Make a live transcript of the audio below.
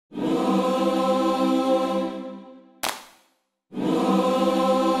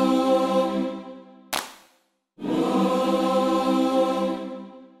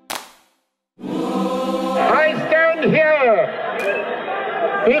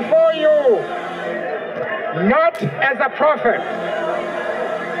before you not as a prophet,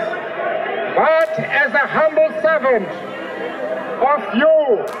 but as a humble servant of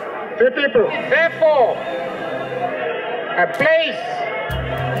you, the people. Therefore, I place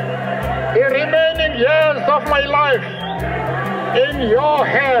the remaining years of my life in your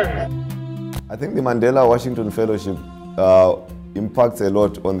hands. I think the Mandela Washington Fellowship impacts a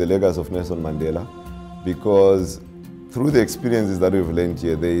lot on the legacy of Nelson Mandela, because through the experiences that we've learned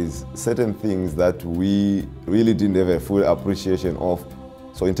here, there is certain things that we really didn't have a full appreciation of.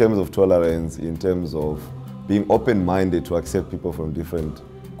 So in terms of tolerance, in terms of being open-minded to accept people from different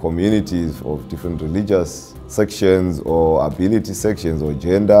communities, of different religious sections or ability sections or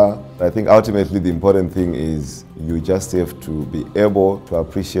gender. I think ultimately the important thing is you just have to be able to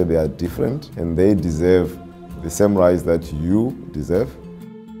appreciate they are different and they deserve the same rights that you deserve.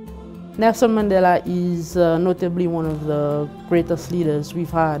 Nelson Mandela is notably one of the greatest leaders we've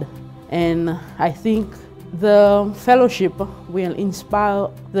had, and I think the fellowship will inspire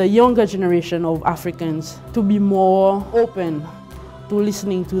the younger generation of Africans to be more open to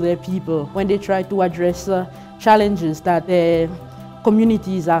listening to their people when they try to address challenges that their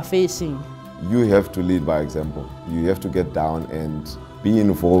communities are facing. You have to lead by example. You have to get down and be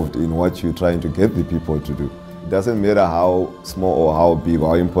involved in what you're trying to get the people to do. It doesn't matter how small or how big or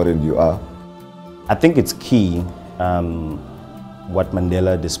how important you are. I think it's key what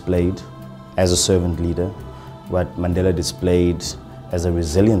Mandela displayed as a servant leader, what Mandela displayed as a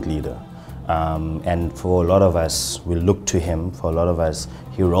resilient leader. And for a lot of us, we look to him. For a lot of us,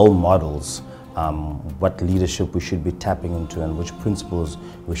 he role models what leadership we should be tapping into and which principles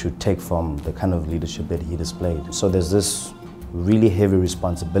we should take from the kind of leadership that he displayed. So there's this really heavy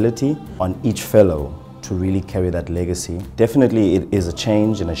responsibility on each fellow to really carry that legacy. Definitely it is a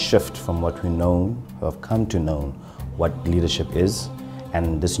change and a shift from what we know, or have come to know what leadership is.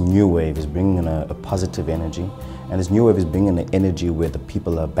 And this new wave is bringing in a positive energy. And this new wave is bringing an energy where the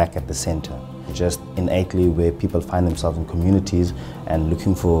people are back at the center. Just innately where people find themselves in communities and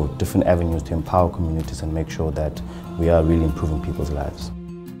looking for different avenues to empower communities and make sure that we are really improving people's lives.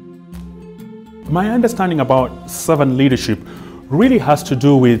 My understanding about servant leadership really has to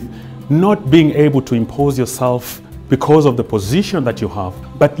do with not being able to impose yourself because of the position that you have,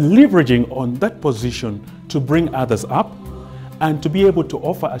 but leveraging on that position to bring others up and to be able to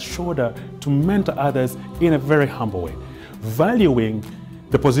offer a shoulder to mentor others in a very humble way. Valuing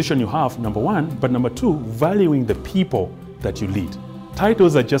the position you have, number one, but number two, valuing the people that you lead.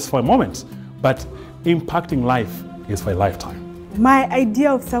 Titles are just for a moment, but impacting life is for a lifetime. My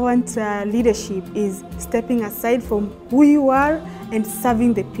idea of servant leadership is stepping aside from who you are and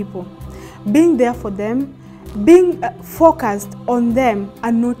serving the people. Being there for them, being focused on them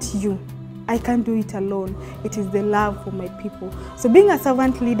and not you. I can't do it alone. It is the love for my people. So being a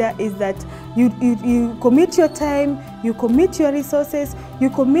servant leader is that you commit your time, you commit your resources,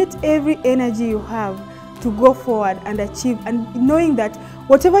 you commit every energy you have to go forward and achieve, and knowing that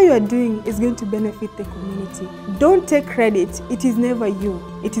whatever you are doing is going to benefit the community. Don't take credit. It is never you.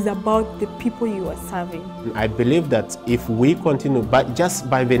 It is about the people you are serving. I believe that if we continue, but just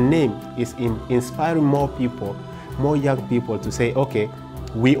by the name, is inspiring more people, more young people to say, okay,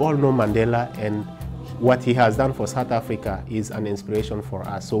 we all know Mandela and what he has done for South Africa is an inspiration for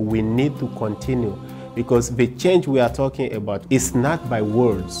us. So we need to continue, because the change we are talking about is not by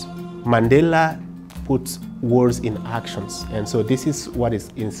words. Mandela puts words in actions. And so this is what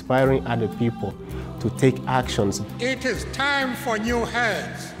is inspiring other people to take actions. It is time for new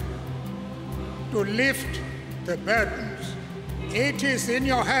hands to lift the burdens. It is in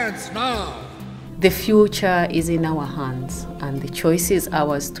your hands now. The future is in our hands, and the choice is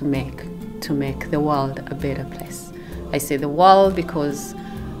ours to make the world a better place. I say the world because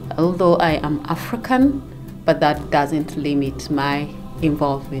although I am African, but that doesn't limit my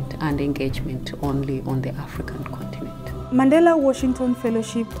involvement and engagement only on the African continent. Mandela Washington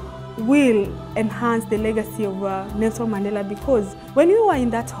Fellowship will enhance the legacy of Nelson Mandela, because when we were in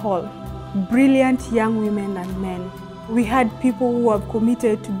that hall, brilliant young women and men, we had people who have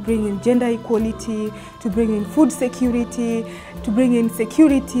committed to bring in gender equality, to bring in food security, to bring in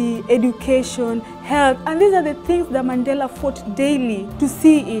security, education, health, and these are the things that Mandela fought daily to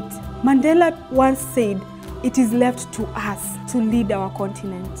see it. Mandela once said, it is left to us to lead our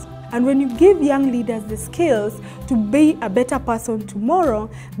continent. And when you give young leaders the skills to be a better person tomorrow,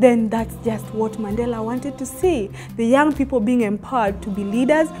 then that's just what Mandela wanted to see. The young people being empowered to be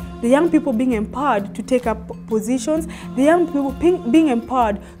leaders, the young people being empowered to take up positions, the young people being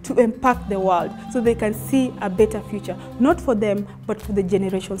empowered to impact the world so they can see a better future, not for them, but for the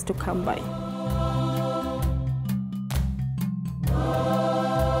generations to come by.